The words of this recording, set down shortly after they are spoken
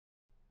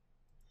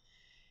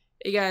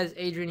Hey guys,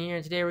 Adrian here,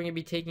 and today we're going to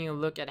be taking a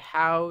look at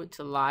how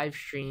to live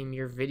stream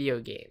your video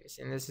games.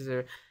 And this is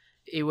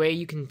a way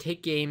you can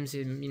take games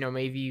and,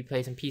 maybe you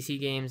play some PC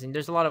games, and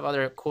there's a lot of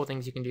other cool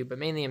things you can do, but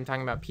mainly I'm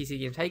talking about PC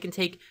games, how you can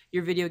take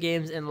your video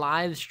games and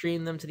live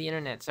stream them to the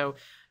internet. So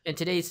in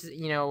today's,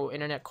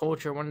 internet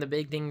culture, one of the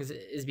big things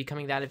is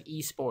becoming that of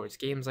esports,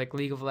 games like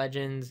League of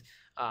Legends,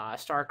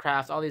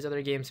 StarCraft, all these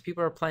other games.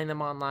 People are playing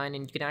them online,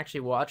 and you can actually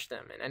watch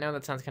them. And I know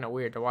that sounds kind of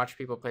weird to watch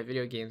people play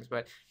video games,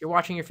 but you're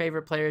watching your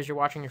favorite players, you're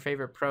watching your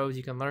favorite pros.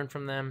 You can learn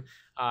from them.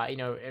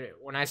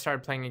 When I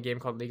started playing a game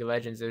called League of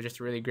Legends, it was just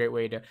a really great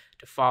way to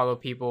follow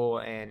people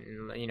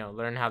and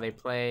learn how they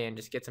play and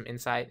just get some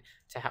insight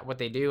to what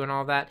they do and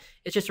all that.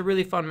 It's just a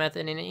really fun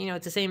method, and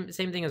it's the same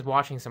thing as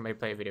watching somebody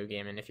play a video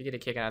game. And if you get a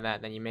kick out of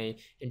that, then you may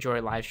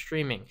enjoy live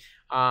streaming.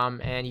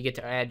 And you get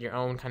to add your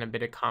own kind of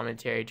bit of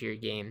commentary to your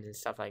games and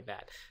stuff like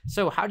that.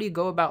 So how do you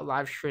go about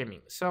live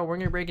streaming? So we're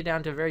going to break it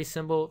down to a very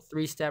simple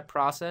 3-step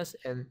process,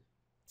 and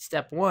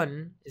step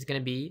 1 is going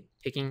to be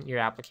picking your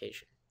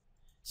application.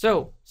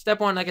 So step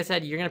 1, like I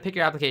said, you're going to pick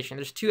your application.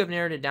 There's 2 I've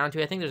narrowed it down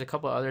to. I think there's a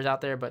couple others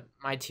out there, but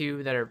my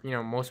 2 that are,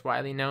 most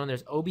widely known,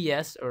 there's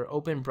OBS, or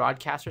Open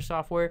Broadcaster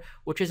Software,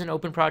 which is an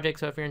open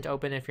project. So if you're into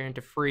open, if you're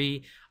into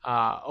free,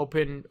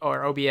 Open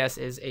or OBS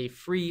is a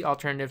free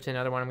alternative to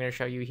another one I'm going to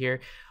show you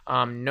here.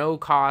 No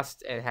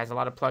cost. It has a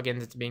lot of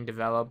plugins. It's being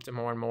developed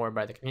more and more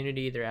by the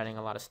community. They're adding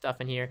a lot of stuff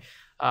in here.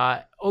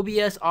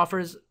 OBS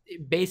offers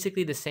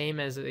basically the same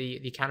as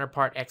the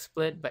counterpart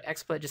XSplit, but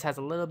XSplit just has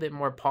a little bit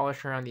more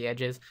polish around the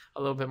edges, a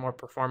little bit more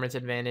performance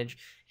advantage,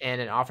 and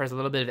it offers a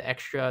little bit of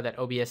extra that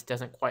OBS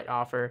doesn't quite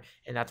offer,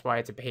 and that's why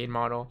it's a paid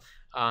model.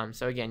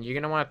 So again, you're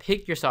going to want to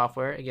pick your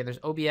software. Again, there's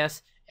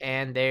OBS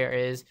and there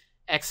is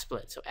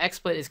XSplit. So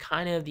XSplit is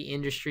kind of the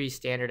industry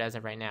standard as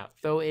of right now,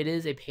 though it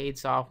is a paid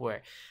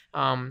software.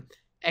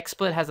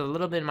 XSplit has a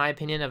little bit, in my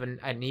opinion, of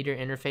a neater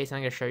interface. I'm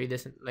going to show you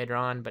this later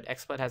on, but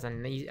XSplit has a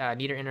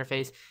neater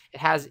interface. It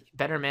has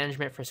better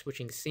management for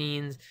switching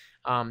scenes.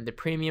 The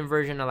premium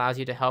version allows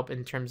you to help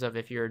in terms of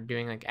if you're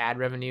doing like ad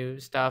revenue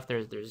stuff.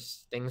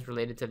 There's things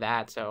related to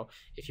that. So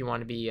if you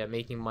want to be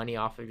making money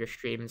off of your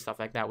stream and stuff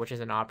like that, which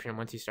is an option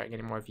once you start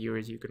getting more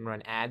viewers, you can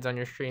run ads on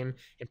your stream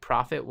and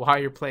profit while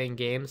you're playing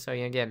games. So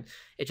again,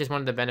 it's just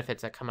one of the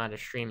benefits that come out of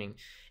streaming.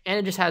 And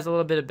it just has a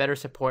little bit of better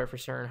support for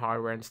certain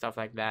hardware and stuff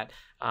like that.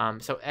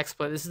 So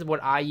XSplit, this is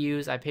what I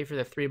use. I pay for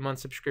the 3-month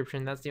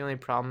subscription. That's the only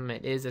problem.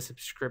 It is a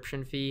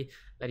subscription fee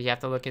that you have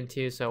to look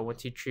into. So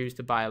once you choose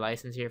to buy a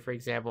license here, for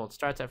example, it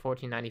starts at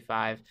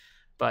 $14.95,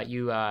 but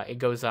it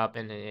goes up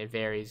and it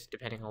varies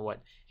depending on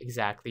what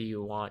exactly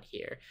you want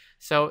here.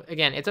 So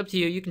again, it's up to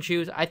you. You can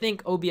choose. I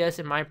think OBS,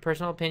 in my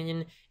personal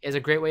opinion, is a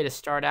great way to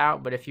start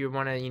out. But if you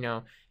want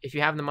to, if you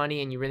have the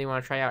money and you really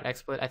want to try out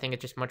XSplit, I think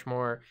it's just much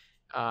more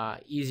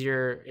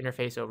easier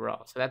interface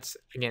overall. So that's,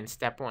 again,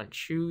 step 1.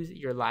 Choose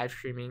your live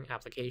streaming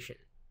application.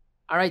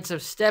 All right, so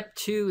step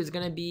 2 is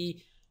going to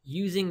be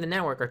using the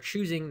network, or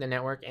choosing the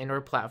network and or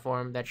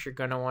platform that you're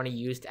going to want to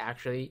use to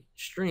actually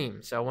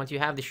stream. So once you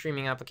have the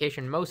streaming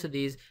application, most of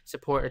these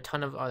support a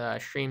ton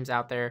of streams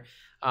out there,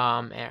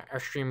 or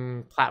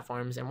streaming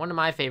platforms. And one of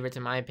my favorites,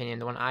 in my opinion,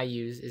 the one I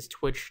use, is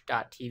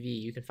twitch.tv.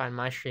 You can find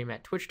my stream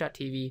at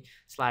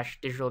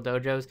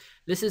twitch.tv/digitaldojos.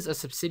 This is a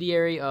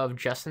subsidiary of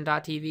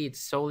justin.tv.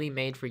 It's solely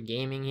made for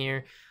gaming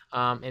here.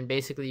 And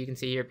basically you can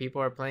see here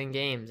people are playing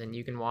games and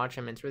you can watch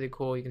them. It's really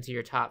cool. You can see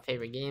your top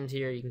favorite games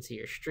here. You can see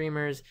your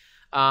streamers.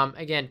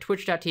 Again,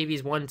 twitch.tv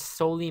is one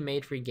solely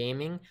made for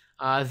gaming.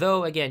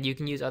 Though, again, you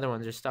can use other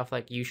ones. There's stuff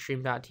like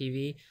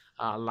ustream.tv,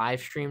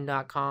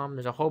 livestream.com.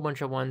 There's a whole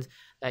bunch of ones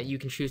that you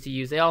can choose to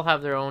use. They all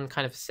have their own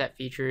kind of set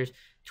features.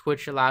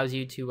 Twitch allows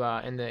you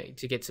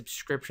to get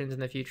subscriptions in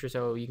the future,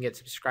 so you can get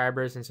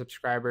subscribers, and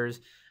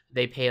subscribers,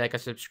 they pay like a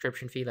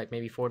subscription fee, like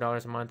maybe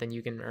 $4 a month, and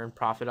you can earn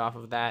profit off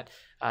of that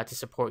to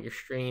support your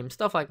stream,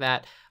 stuff like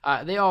that.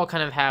 They all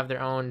kind of have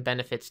their own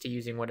benefits to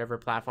using whatever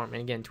platform.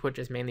 And again, Twitch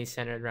is mainly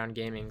centered around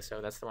gaming,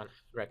 so that's the one I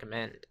would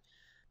recommend.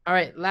 All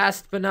right,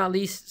 last but not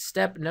least,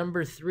 step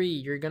number 3,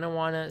 you're going to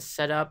want to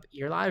set up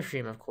your live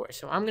stream, of course.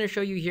 So I'm going to show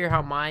you here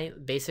how my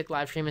basic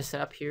live stream is set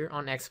up here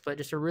on XSplit.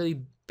 Just a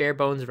really bare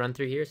bones run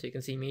through here, so you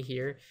can see me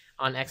here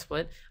on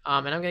XSplit.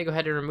 And I'm going to go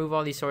ahead and remove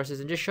all these sources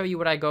and just show you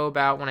what I go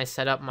about when I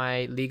set up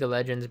my League of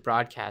Legends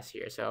broadcast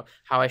here. So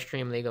how I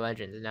stream League of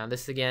Legends. Now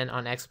this is, again,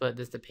 on XSplit.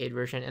 This is the paid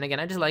version. And again,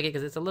 I just like it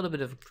because it's a little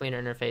bit of a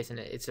cleaner interface, and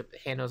it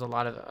handles a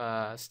lot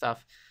of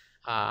stuff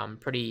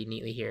pretty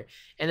neatly here.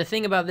 And the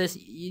thing about this,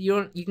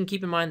 you can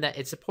keep in mind that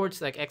it supports,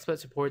 like XSplit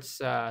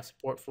supports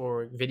support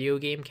for video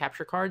game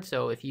capture cards.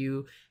 So if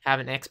you have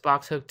an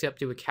Xbox hooked up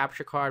to a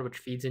capture card which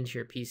feeds into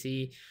your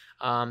PC,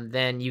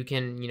 then you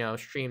can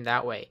stream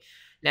that way.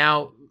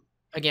 Now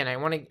again, I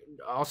want to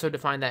also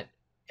define that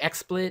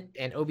XSplit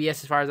and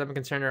OBS, as far as I'm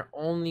concerned, are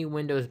only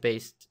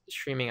Windows-based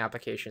streaming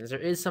applications. There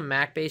is some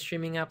Mac-based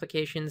streaming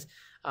applications.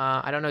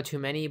 I don't know too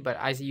many, but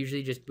I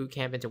usually just boot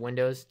camp into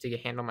Windows to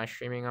handle my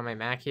streaming on my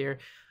Mac here.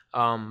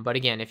 But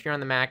again, if you're on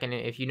the Mac, and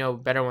if you know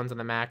better ones on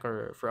the Mac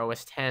or for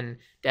OS 10,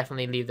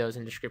 definitely leave those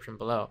in the description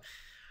below.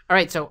 All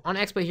right, so on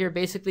XSplit here,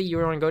 basically you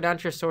want to go down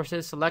to your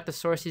sources, select the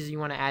sources you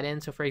want to add in.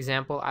 So for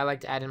example, I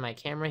like to add in my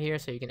camera here,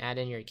 so you can add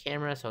in your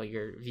camera so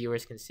your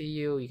viewers can see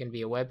you. You can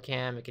be a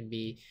webcam, it can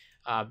be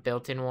a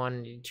built-in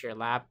one to your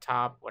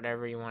laptop,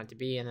 whatever you want it to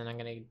be. And then I'm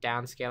going to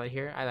downscale it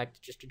here. I like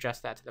to just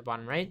adjust that to the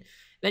bottom right.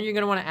 Then you're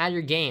going to want to add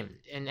your game.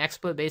 In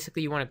XSplit,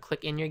 basically you want to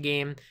click in your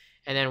game,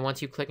 and then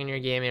once you click in your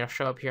game, it'll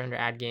show up here under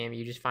add game.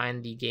 You just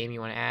find the game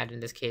you want to add.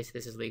 In this case,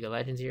 this is League of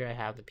Legends here. I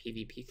have the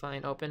PvP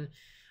client open.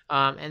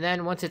 And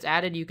then once it's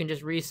added, you can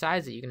just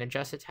resize it. You can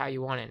adjust it to how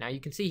you want it. Now you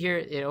can see here,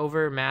 it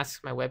over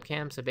masks my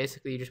webcam. So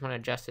basically you just want to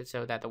adjust it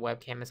so that the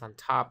webcam is on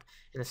top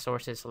in the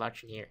sources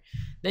selection here.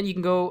 Then you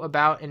can go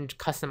about and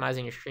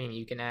customizing your stream.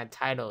 You can add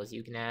titles.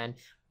 You can add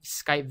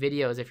Skype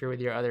videos if you're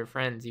with your other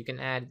friends. You can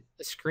add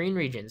a screen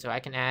region. So I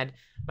can add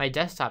my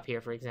desktop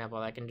here, for example.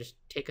 I can just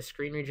take a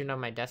screen region of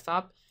my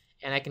desktop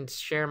and I can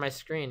share my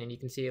screen. And you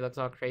can see it looks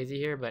all crazy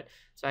here. But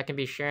so I can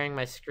be sharing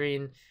my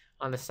screen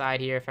on the side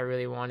here if I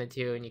really wanted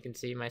to, and you can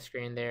see my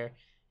screen there,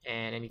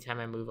 and anytime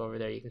I move over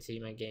there you can see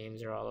my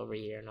games are all over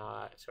here and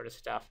all that sort of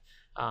stuff.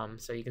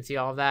 So you can see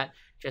all of that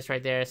just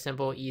right there,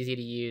 simple, easy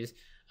to use,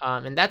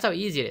 and that's how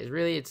easy it is.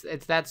 Really,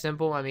 it's that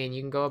simple. I mean,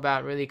 you can go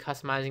about really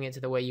customizing it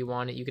to the way you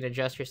want it. You can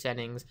adjust your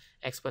settings.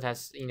 XSplit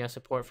has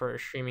support for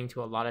streaming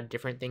to a lot of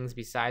different things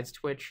besides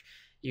Twitch.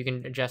 You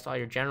can adjust all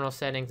your general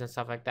settings and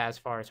stuff like that as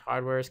far as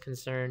hardware is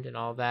concerned and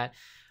all of that.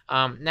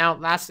 Now,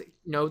 last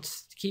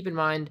notes to keep in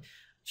mind.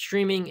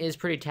 Streaming is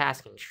pretty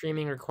tasking.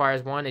 Streaming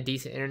requires, one, a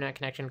decent internet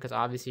connection, because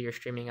obviously you're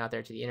streaming out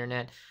there to the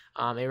internet.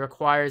 It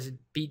requires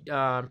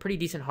pretty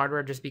decent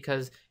hardware just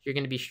because you're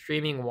going to be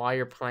streaming while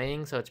you're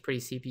playing, so it's pretty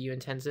CPU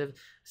intensive.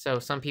 So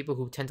some people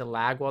who tend to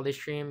lag while they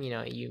stream,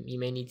 you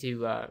may need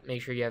to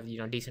make sure you have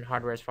decent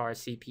hardware as far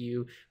as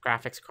CPU,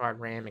 graphics card,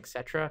 RAM,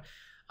 etc.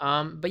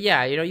 But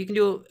yeah, you can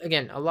do,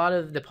 again, a lot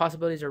of the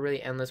possibilities are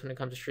really endless when it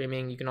comes to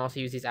streaming. You can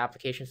also use these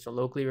applications to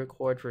locally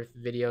record for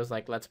videos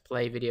like Let's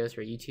Play videos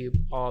for YouTube,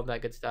 all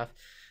that good stuff.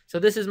 So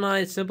this is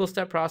my simple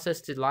step process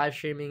to live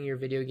streaming your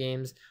video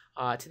games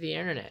to the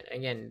internet.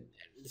 Again,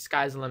 the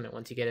sky's the limit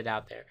once you get it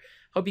out there.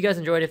 Hope you guys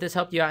enjoyed. If this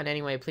helped you out in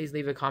any way, please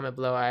leave a comment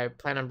below. I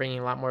plan on bringing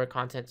a lot more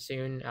content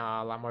soon,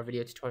 a lot more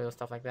video tutorials,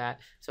 stuff like that.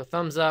 So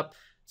thumbs up,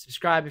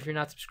 subscribe if you're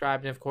not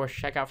subscribed, and of course,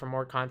 check out for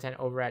more content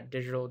over at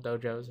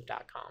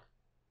digitaldojos.com.